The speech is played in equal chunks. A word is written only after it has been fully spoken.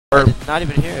Or did not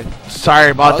even hear it.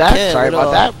 sorry about that. Sorry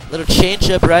about that. Little change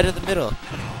up right in the middle.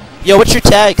 Yo, what's your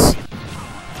tags?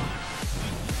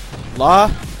 Law?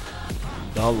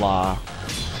 The Law.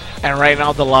 And right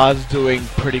now the Law is doing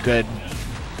pretty good.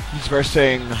 He's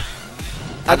versing.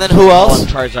 And then who else?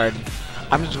 Charizard.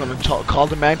 I'm just gonna call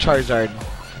the man Charizard.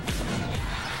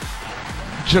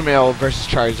 Jamil versus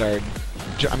Charizard.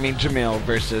 Jamil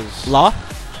versus Law?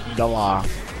 the Law.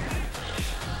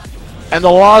 And the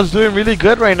Law is doing really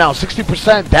good right now,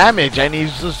 60% damage, and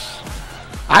he's just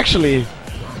actually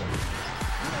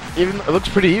even. It looks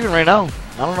pretty even right now.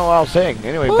 I don't know what I was saying.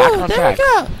 Anyway, back on track.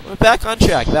 There we go. We're back on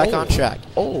track. Back on track.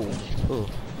 Oh. Ooh.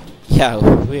 Yeah,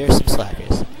 we are some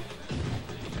slackers.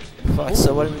 Fuck.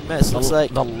 So what did we miss? Looks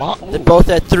like the Law. they're both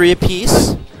at 3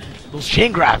 apiece. Those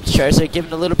chain grabs. Charizard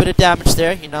giving a little bit of damage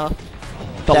there. You know.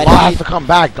 The Law has to come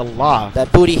back. The Law.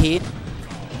 That booty heat.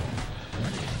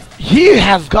 He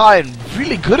has gotten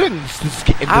really good in this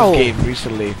game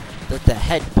recently. The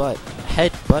headbutt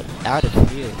out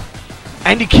of here.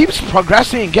 And he keeps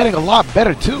progressing and getting a lot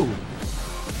better too.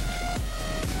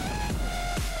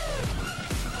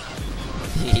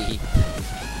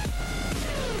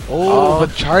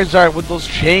 But Charizard with those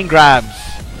chain grabs.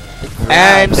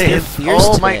 And his,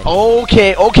 oh my,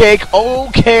 okay,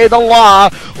 the Law.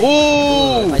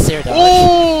 Ooh, it's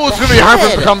gonna be hard for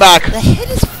him to come back. The head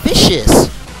is vicious.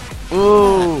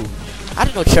 Ooh. I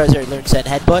didn't know Charizard learned that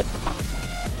headbutt.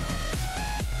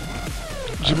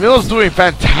 Jamil's doing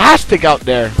fantastic out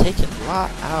there. Taking Law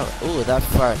out. Ooh, that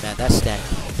far, man, that's stank.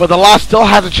 But the Law still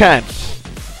has a chance.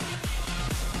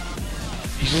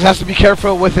 He just has to be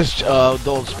careful with his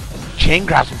those chain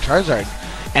grabs from Charizard.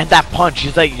 And that punch,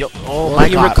 he's like, yo, oh my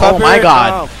god, oh my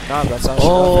god. No, that's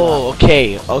how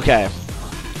okay.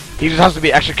 He just has to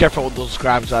be extra careful with those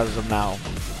grabs as of now.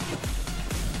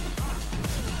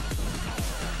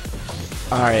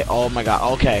 Alright, oh my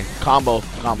god, okay. Combo.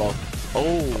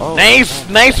 Oh, nice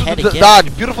with the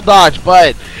dodge, beautiful dodge,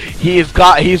 but he's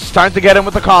starting to get him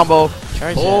with the combo.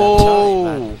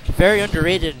 Charizard, very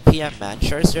underrated in PM, man.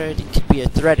 Charizard can be a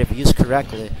threat if used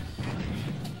correctly.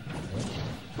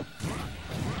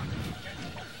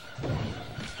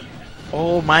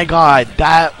 Oh my god,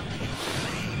 that.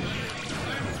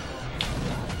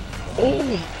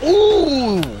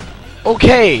 Ooh.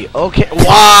 Okay.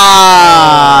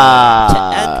 Wow. To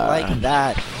end like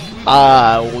that.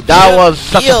 That was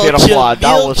such a beautiful flaw.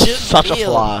 That was such a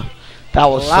flaw. That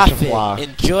was such a flaw.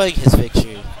 Enjoying his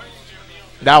victory.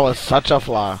 That was such a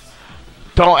flaw.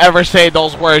 Don't ever say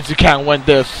those words. You can't win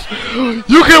this.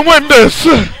 You can win this.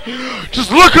 Just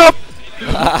look up.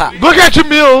 Look at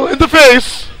Jamil in the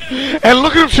face. And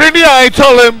look at him straight in the eye and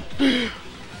tell him,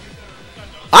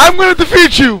 I'm gonna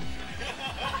defeat you!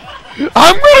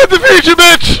 I'm gonna defeat you,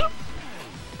 bitch!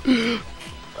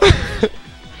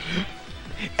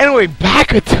 Anyway,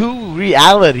 back to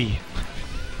reality.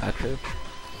 Second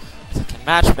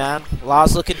match, man.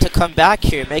 Law's looking to come back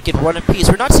here, make it 1 apiece.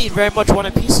 We're not seeing very much 1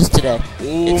 apiece today.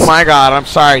 Oh my god, I'm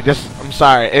sorry. I'm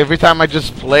sorry. Every time I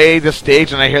just play this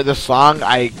stage and I hear this song,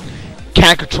 I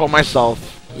can't control myself.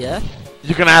 Yeah?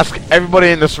 You can ask everybody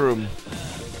in this room.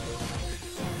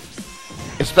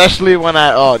 Especially when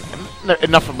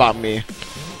enough about me.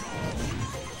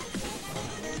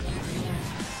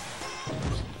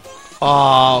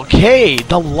 Okay,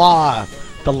 the Law.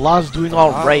 The Law's doing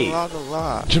alright.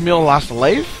 Jamil lost a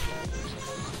life?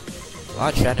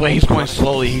 But he's going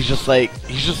slowly. He's just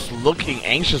looking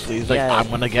anxiously. He's like, I'm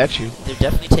gonna get you. They're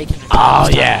definitely taking their time. Oh,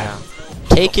 yeah.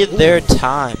 Taking their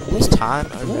time. Who's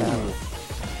time around?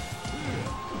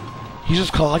 He's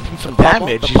just collecting some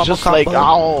damage. He's just like,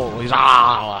 oh,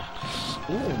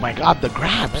 my god, the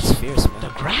grabs. That's fierce, man.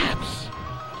 The grabs.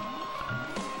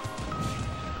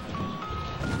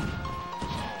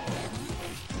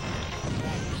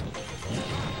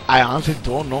 I honestly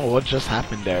don't know what just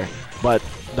happened there, but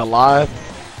the Law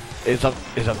is up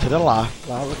to the Law.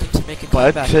 Law looking to make a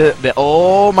but comeback.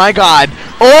 oh my god!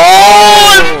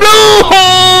 Oh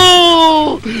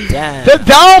no! Damn. The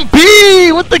down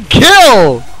B with the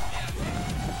kill.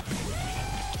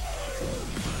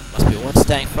 Must be one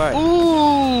stank fart.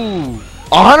 Ooh,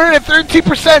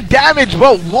 113% damage.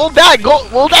 But will that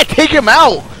take him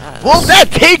out? Will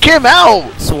that take him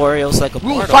out? So Wario's like a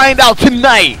We'll mortal. find out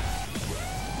tonight.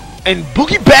 And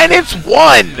Bogey Bandits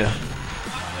won.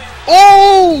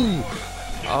 Oh,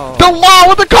 the Law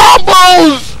with the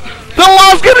combos. The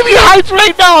Law's gonna be hyped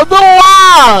right now. The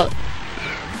Law.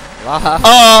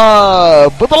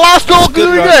 But the Law's still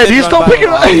doing good. He's still picking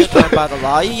up. He's still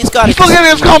getting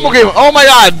his combo game. Oh my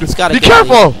god. Be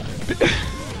careful.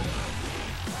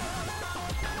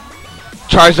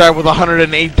 Charizard with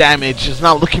 108 damage is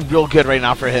not looking real good right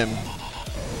now for him.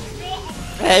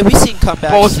 Hey, we've seen comebacks.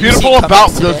 But what's beautiful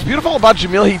about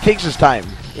Jamil, he takes his time.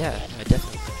 Yeah,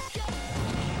 definitely.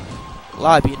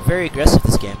 Being very aggressive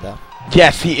this game, though.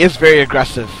 Yes, he is very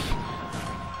aggressive.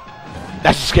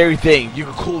 That's the scary thing. You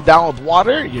can cool down with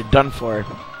water, you're done for.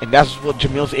 And that's what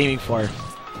Jamil's aiming for.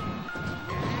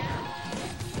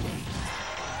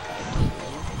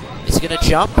 Is he gonna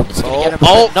jump? Is he gonna get him?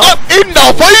 Oh, No. up in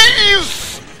the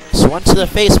face! It's one to the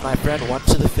face, my friend. One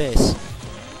to the face.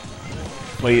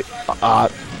 Wait,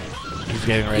 he's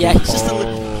getting ready. Yeah, he's just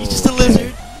a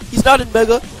lizard. He's not in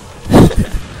Mega.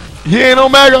 He ain't no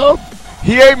Mega.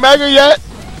 He ain't Mega yet.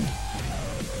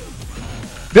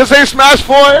 This ain't Smash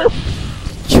 4.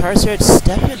 Charizard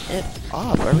stepping it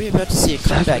up. Are we about to see a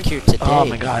comeback here today? Oh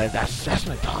my god, that's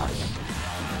my toss.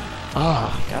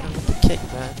 Ah, got him with the kick,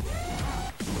 man.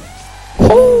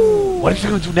 oh, what is he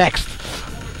gonna do next?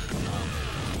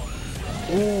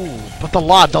 Ooh, but the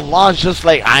law is just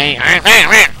like I ain't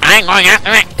going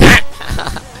after it.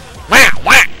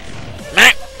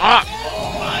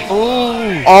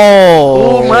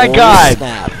 Oh my god.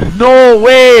 Snap. No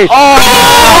way. Oh!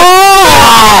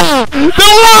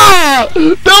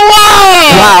 The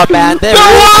law! Wow, man. The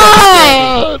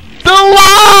law!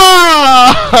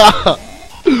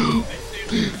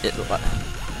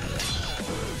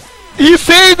 He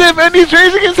saved him and he's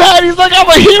raising his hand. He's like, I'm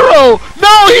a hero.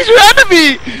 No, he's your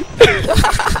enemy.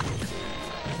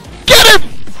 Get him.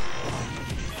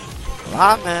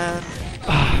 Wow, man.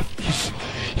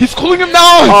 He's cooling him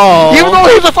down. Oh. Even though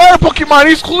he's a fire Pokemon,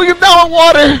 he's cooling him down with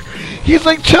water. He's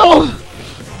like, chill.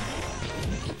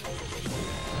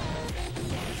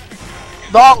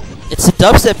 No. It's a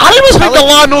dubstep. I don't even think the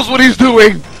law knows what he's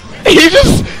doing. He's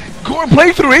just going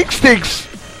playing through instincts.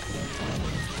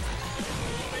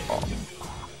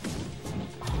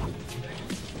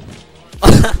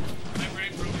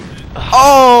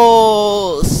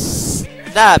 Oh,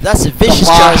 snap. That's a vicious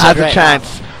Charizard has a right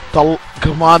chance.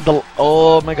 Come on,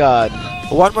 oh my god.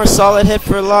 One more solid hit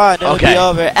for Law and it'll Okay. be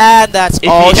over. And that's If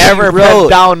all he she ever wrote. put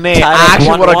down Nate, Tied I up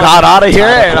actually would have 1-1. got out of here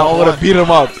Tied up and I would have 1-1. beat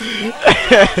him up.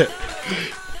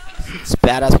 It's a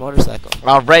badass motorcycle.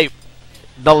 Alright.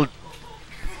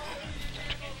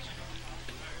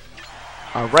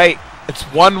 Alright. It's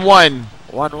 1-1.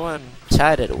 1-1.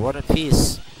 Tied it. One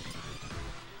apiece.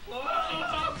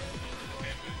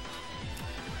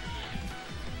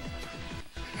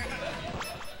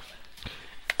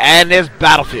 And it's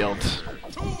Battlefield.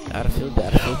 Battlefield.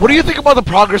 What do you think about the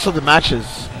progress of the matches?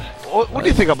 What do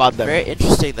you think about them? Very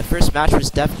interesting. The first match was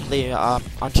definitely on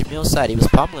Jamil's side. He was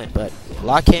pummeling, but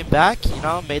Law came back, you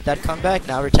know, made that comeback.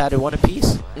 Now we're tied at one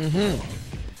apiece.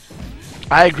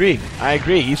 I agree.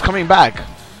 He's coming back.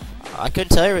 I couldn't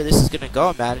tell you where this is going to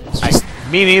go, man. It's just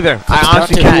Me neither. I down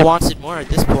honestly to can't. who wants it more at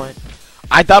this point.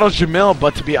 I thought it was Jamil,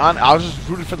 but to be honest, I was just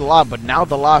rooting for the Law. But now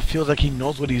the Law feels like he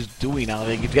knows what he's doing now.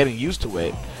 Like he's getting used to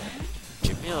it.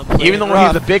 Jamil Even though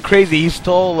he's a bit crazy, he's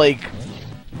still like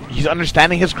he's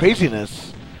understanding his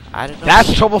craziness. I don't know.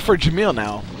 That's trouble for Jamil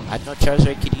now. I didn't know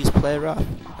Charizard could use play rough.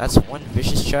 That's one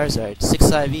vicious Charizard.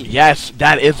 6 IV. Yes,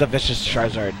 that is a vicious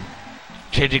Charizard.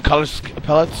 Changing colors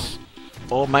pellets.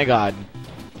 Oh my god.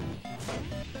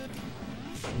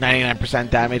 99%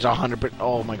 damage, 100%.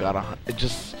 Oh my god, it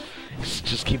just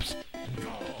keeps.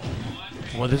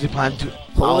 What does he plan to?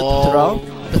 Hold the throw.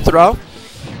 The throw.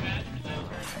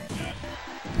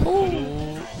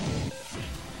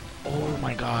 Oh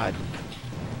my god.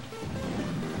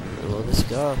 Where will this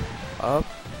go? Up.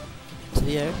 To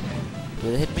the air.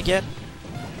 Will it hit him again?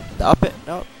 The up it?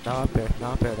 No. No up air. No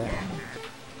up air there.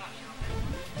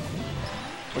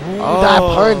 Ooh, that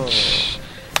punch.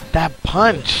 That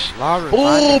punch.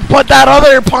 Ooh, but that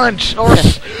other punch. Or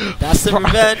that's the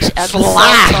revenge and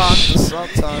slash. The salt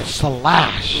taunt.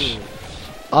 Slash.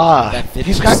 That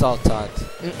He's got salt taunt.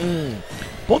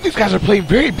 Both these guys are playing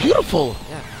very beautiful.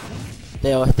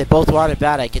 Yeah. They both want it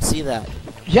bad. I can see that.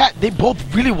 Yeah, they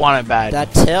both really want it bad.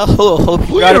 That tail. Hope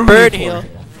you got a burn heal.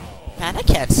 Man, I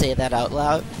can't say that out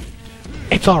loud.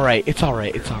 It's alright. It's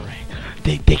alright. It's alright.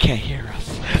 They can't hear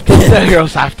us. They'll hear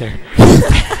us after.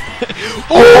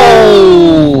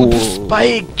 Oh! The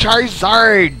spike!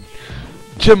 Charizard!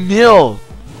 Jamil!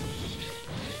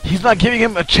 He's not giving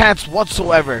him a chance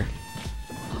whatsoever.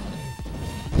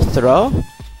 Throw?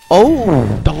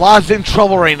 Oh! The Law's in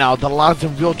trouble right now. The Law's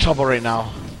in real trouble right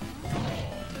now.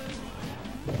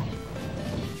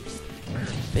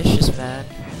 Vicious, man.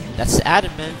 That's the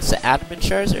adamant. It's the adamant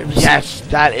Charizard. Yes,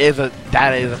 that is a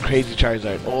crazy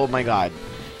Charizard. Oh my god.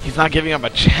 He's not giving him a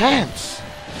chance.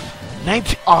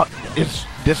 19. Oh, this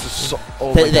is so.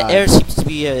 Oh my the god. air seems to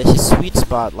be his sweet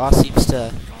spot. Law seems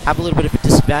to have a little bit of a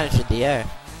disadvantage in the air.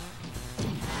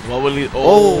 What will he?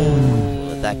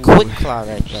 Oh, That quick claw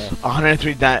right there.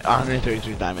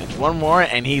 133 damage. One more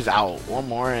and he's out. One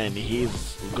more and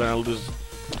he's gonna lose.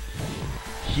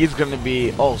 He's gonna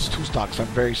be. Oh, it's 2 stocks. I'm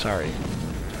very sorry.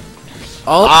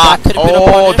 Oh, that could have been a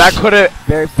punish. That could have.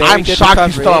 Very I'm good shocked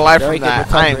recovery. he's still alive Very from good that.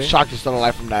 recovery. I am shocked he's still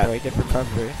alive from that. Very good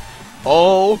recovery.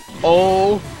 Oh.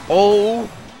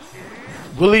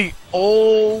 Willie.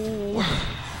 Oh.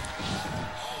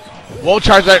 Whoa,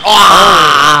 Charizard.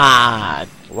 Ah.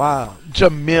 Wow.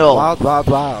 Jamil. Wild.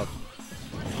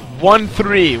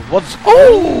 1-3. What's.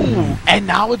 Oh. And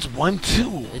now it's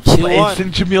 1-2. It's 2-1. It's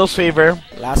in Jamil's favor.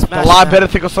 Last match. A lot better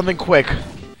think of something quick.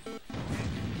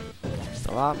 It's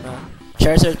a lot, man.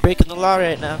 Charizard's breaking the law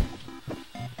right now.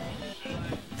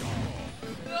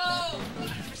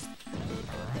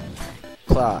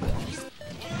 Claw.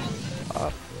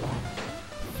 Up.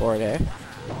 Forward air.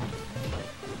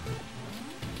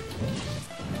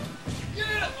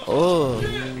 Oh.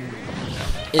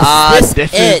 Is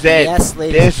this is it. Yes,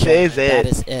 ladies and gentlemen, This is it. That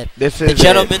is it. This The is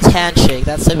gentleman's handshake.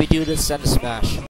 That's how we do this SeneSmash.